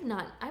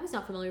 I was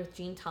not familiar with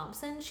Jean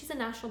Thompson. She's a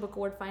National Book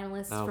Award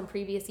finalist from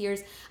previous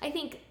years. I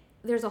think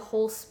there's a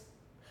whole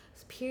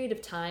period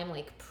of time,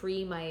 like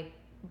pre my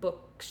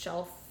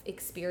bookshelf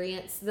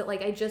experience, that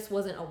like I just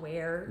wasn't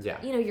aware.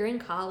 Yeah. You know, you're in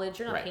college,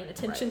 you're not right. paying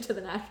attention right. to the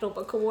National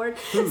Book Award.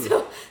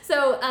 so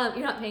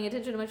you're not paying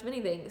attention to much of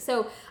anything.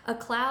 So A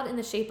Cloud in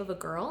the Shape of a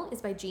Girl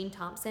is by Jean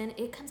Thompson.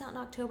 It comes out in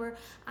October.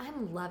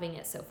 I'm loving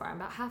it so far. I'm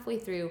about halfway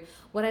through.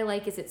 What I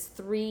like is it's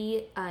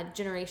 3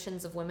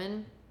 generations of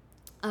women.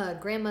 A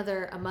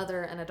grandmother, a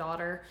mother, and a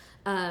daughter.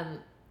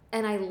 And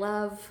I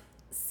love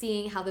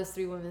seeing how those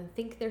 3 women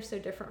think they're so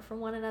different from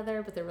one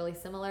another, but they're really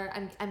similar.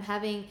 I'm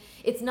having,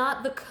 it's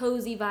not the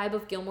cozy vibe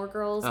of Gilmore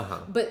Girls,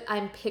 but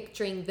I'm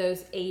picturing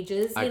those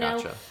ages, you know?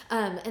 Gotcha.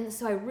 And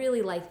so I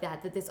really like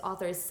that this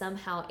author is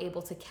somehow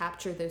able to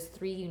capture those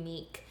 3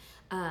 unique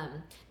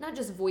not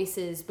just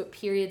voices, but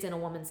periods in a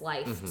woman's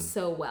life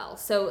so well.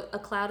 So A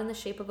Cloud in the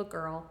Shape of a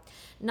Girl.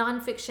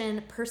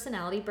 Nonfiction,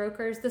 Personality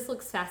Brokers. This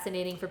looks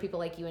fascinating for people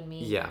like you and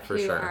me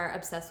who are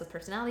obsessed with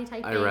personality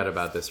typing. I read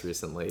about this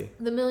recently.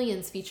 The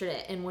Millions featured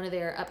it in one of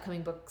their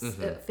upcoming books,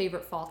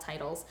 favorite fall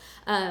titles.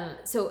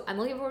 So I'm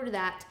looking forward to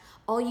that.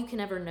 All You Can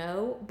Ever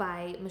Know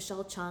by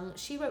Michelle Chung.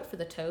 She wrote for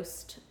The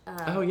Toast,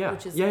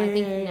 which is I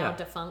think now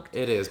defunct.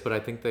 It is, but I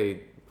think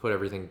they put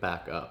everything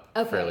back up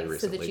fairly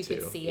recently, so that you too.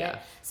 could see it.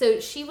 So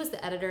she was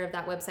the editor of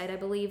that website, I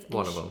believe.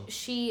 One of them.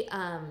 She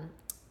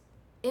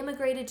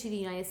immigrated to the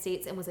United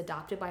States and was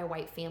adopted by a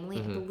white family.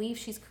 I believe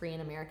she's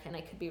Korean American.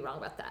 I could be wrong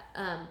about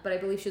that. But I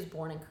believe she was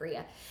born in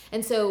Korea.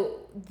 And so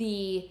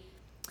the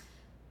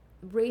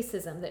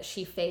racism that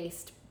she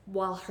faced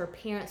while her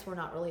parents were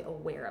not really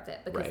aware of it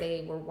because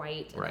they were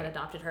white and had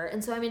adopted her.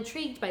 And so I'm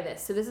intrigued by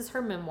this. So this is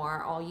her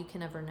memoir, All You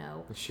Can Ever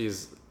Know.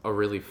 She's a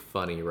really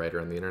funny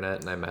writer on the internet,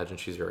 and I imagine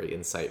she's very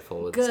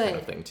insightful with this kind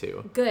of thing,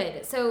 too.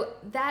 Good. So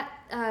that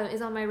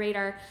is on my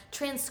radar.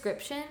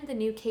 Transcription, the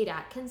new Kate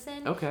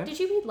Atkinson. Okay. Did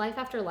you read Life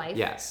After Life?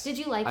 Yes. Did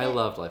you like it? I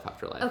loved Life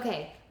After Life.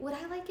 Okay. Would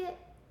I like it?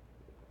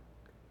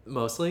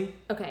 Mostly?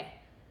 Okay.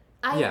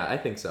 I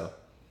think so.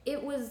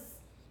 It was...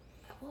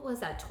 What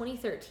was that?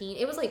 2013.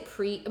 It was like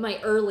my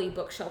early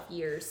bookshelf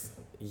years.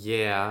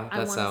 Yeah,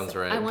 that sounds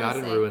right. God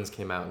in Ruins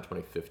came out in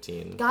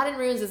 2015. God in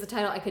Ruins is the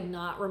title I could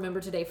not remember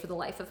today for the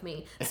life of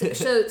me.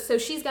 So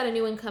she's got a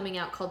new one coming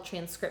out called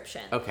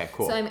Transcription. Okay,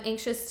 cool. So I'm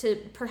anxious to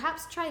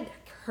perhaps try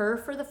her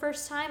for the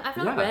first time. I've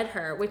not read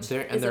her,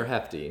 they're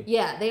hefty.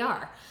 Yeah, they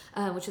are.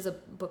 Which is a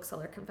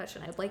bookseller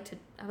confession. I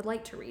would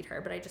like to read her,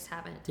 but I just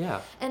haven't.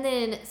 Yeah. And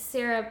then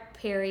Sarah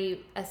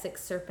Perry,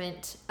 Essex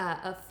Serpent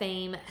of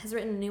fame, has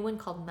written a new one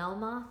called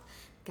Melmoth.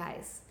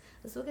 Guys,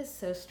 this book is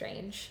so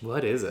strange.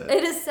 What is it?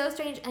 It is so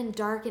strange and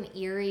dark and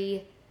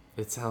eerie.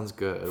 It sounds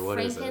good. What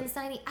is it?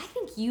 Frankenstein-y. I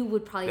think you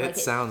would probably like it. It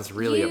sounds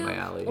really up my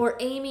alley. Or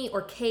Amy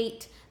or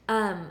Kate.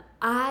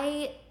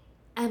 I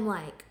am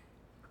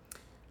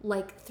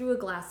like through a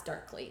glass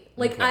darkly.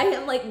 Like I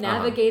am like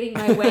navigating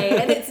my way,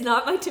 and it's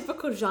not my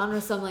typical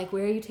genre. So I'm like,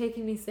 where are you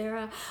taking me,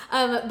 Sarah?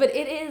 But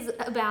it is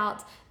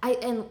about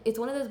and it's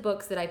one of those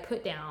books that I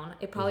put down.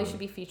 It probably should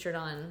be featured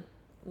on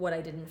what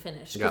I didn't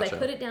finish because I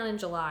put it down in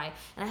July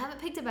and I haven't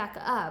picked it back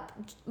up,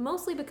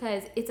 mostly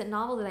because it's a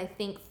novel that I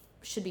think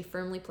should be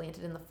firmly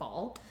planted in the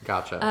fall.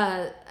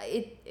 Gotcha.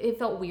 It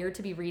felt weird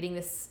to be reading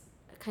this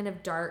kind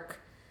of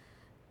dark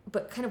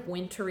but kind of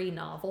wintry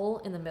novel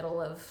in the middle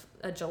of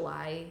a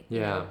July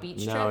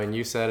beach trip. No, and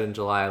you said in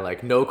July,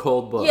 like, no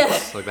cold books.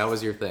 Yes. Like, that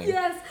was your thing.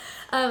 Yes.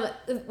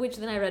 Which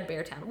then I read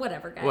Beartown.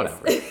 Whatever, guys.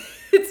 Whatever.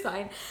 It's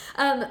fine.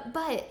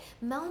 But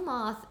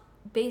Melmoth,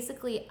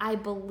 basically, I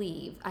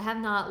believe, I have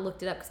not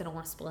looked it up because I don't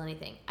want to spoil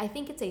anything. I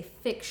think it's a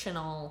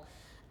fictional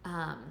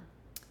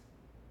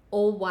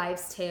old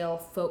wives' tale,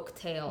 folk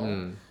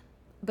tale.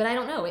 But I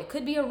don't know. It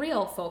could be a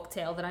real folk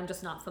tale that I'm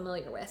just not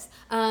familiar with.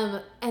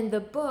 And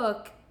the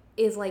book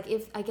is like,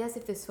 if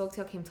this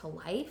folktale came to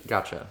life.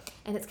 Gotcha.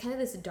 And it's kind of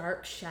this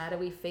dark,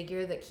 shadowy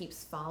figure that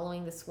keeps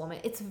following this woman.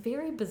 It's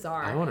very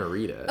bizarre. I want to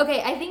read it.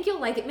 Okay, I think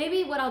you'll like it.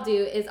 Maybe what I'll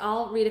do is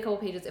I'll read a couple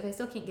pages. If I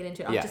still can't get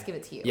into it, I'll just give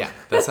it to you. Yeah,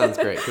 that sounds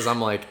great. Because I'm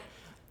like,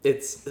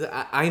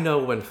 I know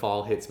when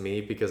fall hits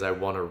me because I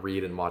want to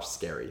read and watch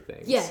scary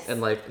things. Yes.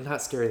 And like,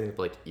 not scary things,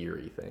 but like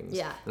eerie things.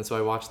 Yeah. And so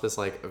I watched this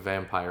like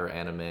vampire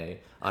anime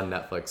on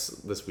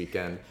Netflix this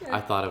weekend. Yeah.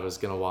 I thought I was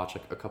going to watch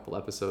a couple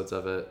episodes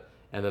of it.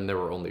 And then there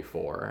were only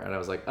 4. And I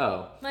was like,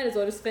 oh. Might as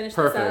well just finish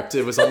perfect. This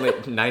up. It was only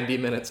 90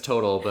 minutes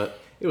total, but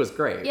it was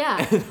great.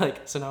 Yeah. And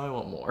like, so now I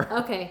want more.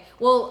 Okay.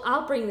 Well,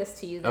 I'll bring this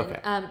to you then.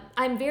 Okay.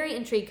 I'm very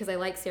intrigued because I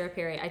like Sarah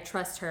Perry. I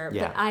trust her.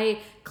 Yeah.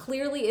 But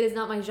it is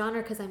not my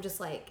genre because I'm just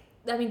like,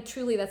 I mean,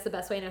 truly, that's the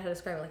best way I know how to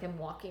describe it. Like, I'm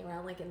walking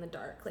around, like, in the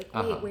dark. Like,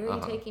 wait, where are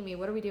you taking me?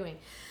 What are we doing?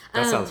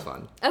 That sounds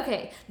fun.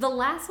 Okay. The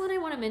last one I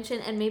want to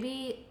mention, and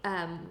maybe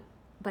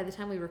by the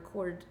time we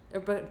record, or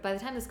by the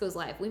time this goes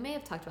live, we may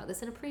have talked about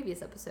this in a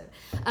previous episode.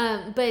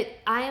 But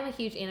I am a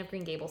huge Anne of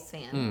Green Gables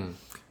fan.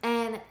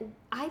 And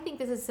I think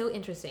this is so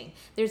interesting.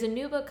 There's a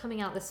new book coming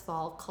out this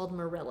fall called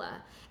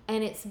Marilla.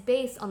 And it's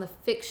based on the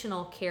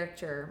fictional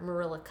character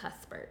Marilla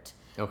Cuthbert.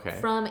 Okay.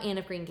 From Anne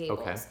of Green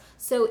Gables. Okay.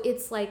 So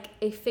it's like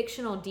a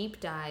fictional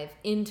deep dive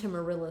into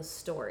Marilla's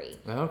story.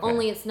 Okay.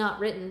 Only it's not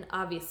written,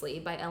 obviously,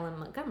 by Ellen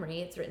Montgomery.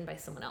 It's written by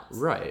someone else.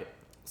 Right.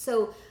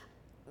 So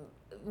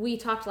we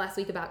talked last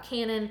week about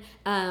canon.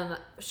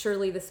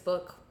 Surely this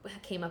book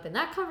came up in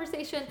that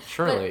conversation.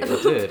 Surely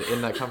it did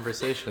in that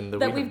conversation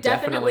that we've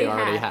definitely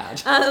already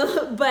had.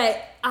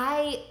 But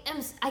I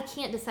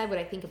can't decide what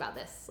I think about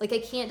this. Like, I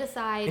can't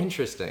decide.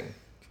 Interesting.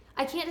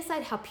 I can't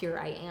decide how pure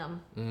I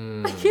am.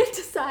 I can't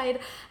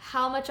decide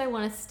how much I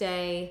want to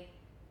stay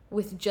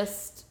with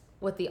just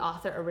what the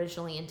author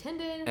originally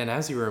intended. And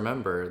as you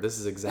remember, this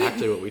is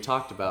exactly what we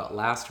talked about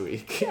last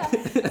week. Yeah.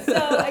 So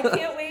I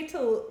can't wait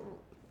to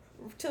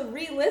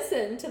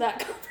re-listen to that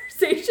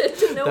conversation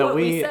to know what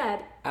we said.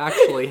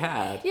 Actually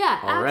had. Yeah,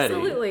 already.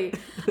 Absolutely.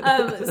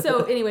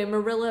 So anyway,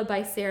 Marilla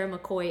by Sarah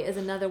McCoy is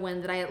another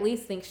one that I at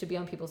least think should be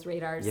on people's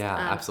radars. Yeah,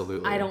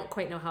 absolutely. I don't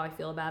quite know how I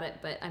feel about it,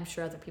 but I'm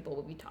sure other people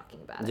will be talking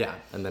about it. Yeah,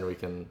 and then we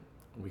can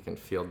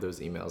field those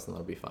emails and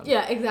that'll be fun.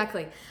 Yeah,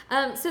 exactly.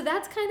 So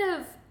that's kind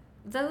of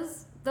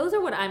those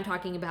are what I'm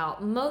talking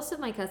about. Most of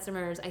my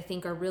customers, I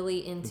think, are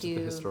really into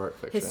historic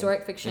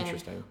fiction.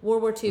 Interesting.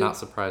 World War II. Not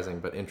surprising,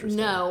 but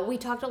interesting. No, we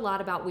talked a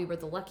lot about We Were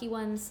the Lucky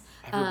Ones.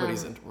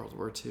 Everybody's into World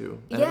War II.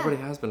 And everybody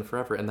has been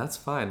forever, and that's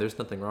fine. There's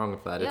nothing wrong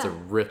with that. It's a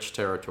rich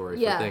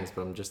territory for things,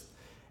 but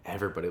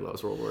everybody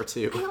loves World War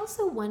II. I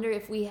also wonder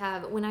if we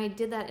have, when I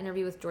did that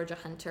interview with Georgia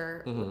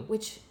Hunter,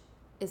 which,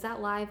 is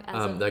that live?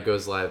 That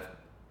goes live.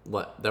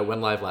 That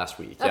went live last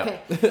week. Okay.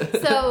 Yep.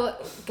 So,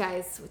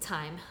 guys,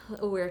 time.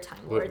 We're time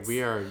lords.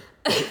 We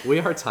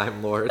are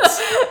time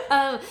lords.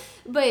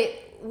 But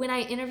when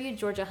I interviewed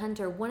Georgia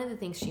Hunter, one of the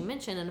things she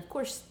mentioned, and of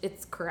course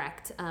it's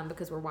correct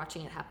because we're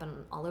watching it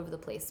happen all over the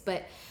place,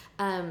 but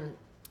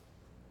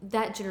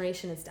that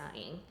generation is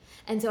dying.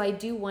 And so I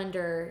do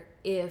wonder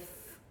if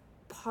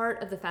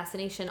part of the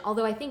fascination,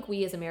 although I think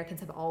we as Americans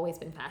have always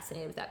been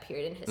fascinated with that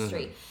period in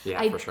history.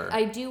 Yeah, for sure.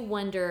 I do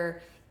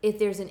wonder if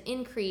there's an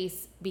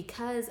increase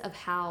because of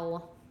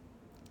how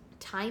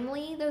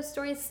timely those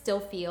stories still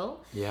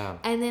feel. Yeah.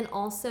 And then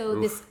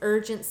also this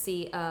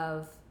urgency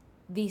of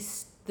the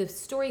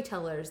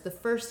storytellers, the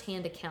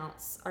first-hand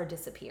accounts are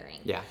disappearing.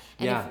 Yeah.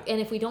 And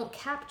if we don't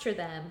capture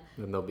them,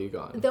 then they'll be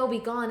gone. They'll be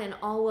gone, and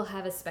all we'll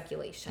have is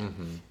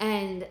speculation.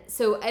 And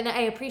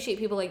I appreciate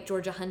people like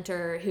Georgia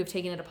Hunter who've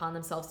taken it upon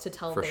themselves to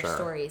tell their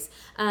stories.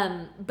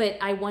 But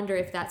I wonder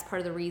if that's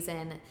part of the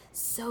reason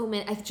so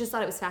many. I just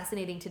thought it was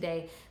fascinating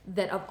today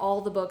that of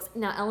all the books,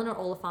 now Eleanor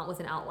Oliphant was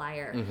an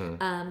outlier,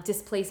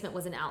 Displacement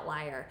was an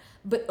outlier,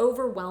 but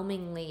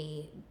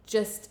overwhelmingly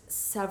just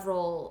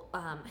several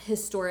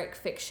historic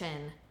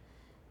fiction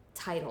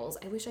titles.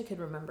 I wish I could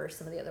remember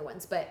some of the other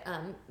ones, but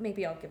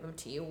maybe I'll give them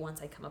to you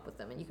once I come up with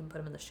them and you can put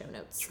them in the show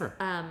notes. Sure.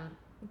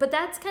 But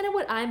that's kind of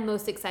what I'm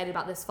most excited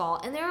about this fall.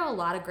 And there are a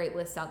lot of great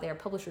lists out there.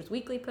 Publishers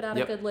Weekly put out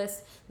a good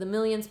list. The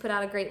Millions put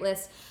out a great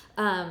list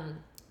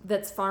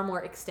that's far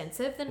more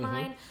extensive than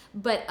mine.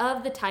 But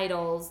of the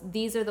titles,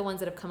 these are the ones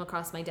that have come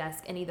across my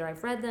desk, and either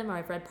I've read them or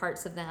I've read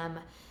parts of them.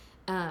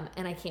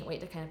 And I can't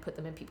wait to kind of put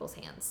them in people's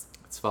hands.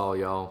 It's fall,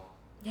 y'all.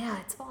 Yeah,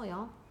 it's fall,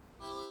 y'all.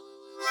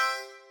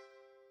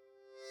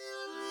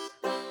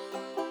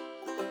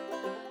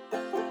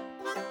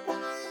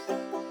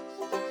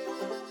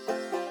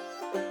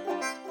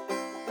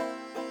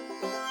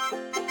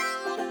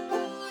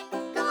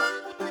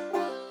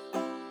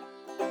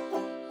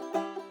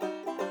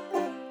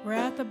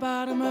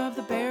 bottom of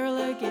the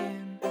barrel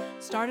again.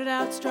 Started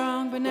out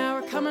strong, but now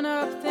we're coming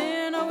up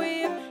thin. Oh,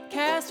 we've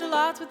cast our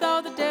lots with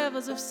all the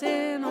devils of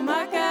sin. Oh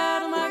my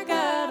God, oh my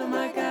God, oh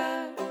my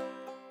God.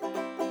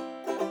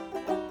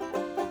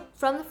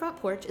 From the Front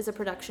Porch is a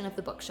production of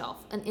The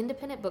Bookshelf, an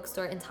independent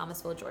bookstore in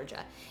Thomasville,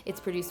 Georgia. It's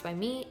produced by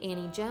me,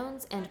 Annie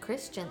Jones, and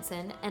Chris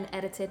Jensen, and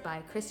edited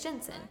by Chris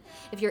Jensen.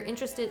 If you're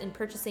interested in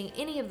purchasing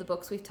any of the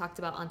books we've talked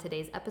about on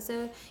today's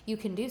episode, you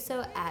can do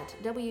so at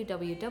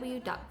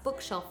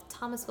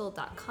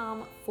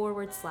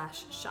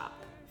www.bookshelfthomasville.com/shop.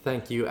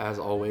 Thank you, as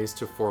always,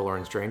 to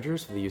Forlorn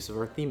Strangers for the use of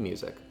our theme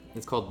music.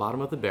 It's called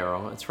Bottom of the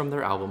Barrel. It's from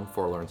their album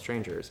Forlorn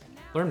Strangers.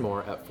 Learn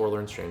more at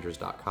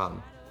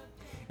forlornstrangers.com.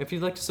 If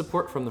you'd like to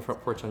support From the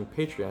Front Porch on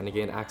Patreon to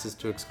gain access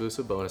to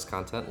exclusive bonus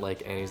content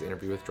like Annie's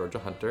interview with Georgia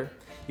Hunter,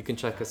 you can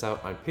check us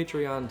out on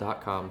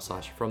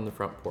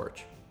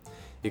patreon.com/fromthefrontporch.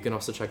 You can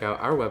also check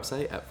out our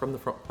website at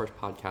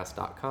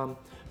fromthefrontporchpodcast.com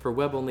for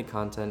web-only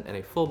content and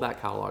a full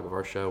back catalog of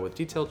our show with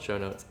detailed show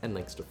notes and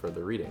links to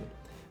further reading.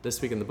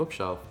 This week in the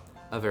bookshelf,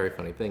 a very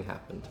funny thing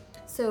happened.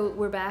 So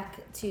we're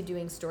back to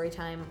doing story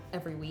time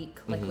every week,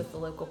 like with the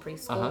local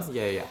preschools.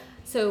 Yeah.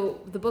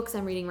 So the books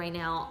I'm reading right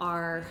now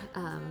are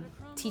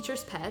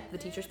Teacher's Pet, The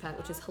Teacher's Pet,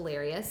 which is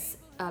hilarious,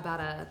 about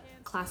a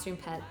classroom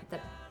pet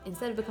that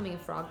instead of becoming a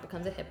frog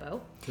becomes a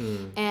hippo.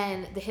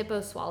 And the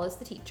hippo swallows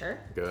the teacher.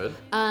 Good.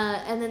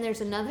 And then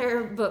there's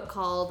another book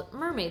called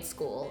Mermaid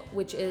School,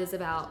 which is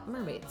about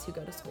mermaids who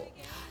go to school.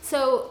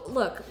 So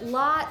look,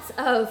 lots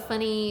of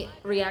funny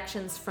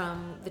reactions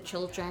from the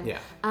children.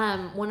 Yeah.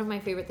 One of my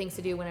favorite things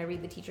to do when I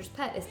read The Teacher's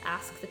Pet is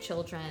ask the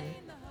children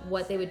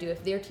what they would do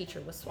if their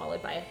teacher was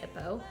swallowed by a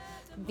hippo.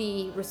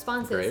 The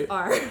responses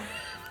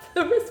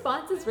the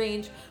responses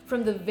range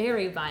from the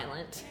very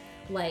violent,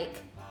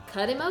 like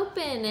cut him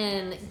open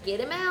and get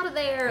him out of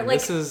there. And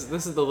like this is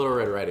the Little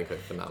Red Riding Hood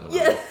phenomenon.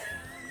 Yeah.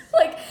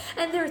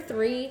 And they're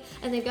 3,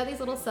 and they've got these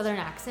little southern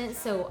accents,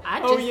 so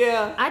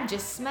I'd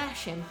just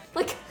smash him.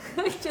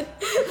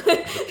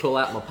 Pull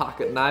out my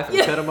pocket knife and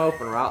cut him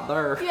open right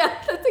there. Yeah,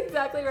 that's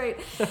exactly right.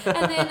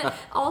 And then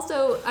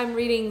also I'm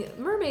reading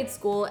Mermaid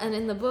School, and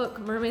in the book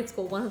Mermaid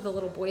School, one of the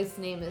little boys'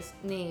 names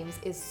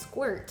is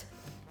Squirt.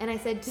 And I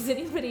said, does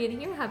anybody in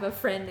here have a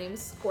friend named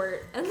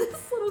Squirt? And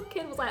this little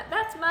kid was like,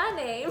 that's my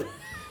name.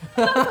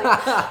 I was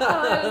like,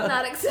 I was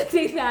not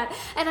expecting that.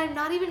 And I'm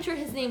not even sure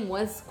his name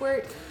was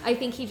Squirt. I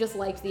think he just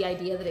liked the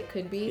idea that it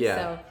could be. Yeah.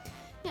 So,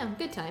 yeah,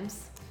 good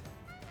times.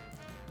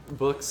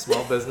 Books,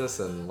 small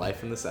business, and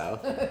life in the South.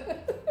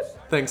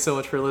 Thanks so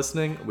much for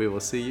listening. We will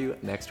see you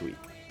next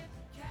week.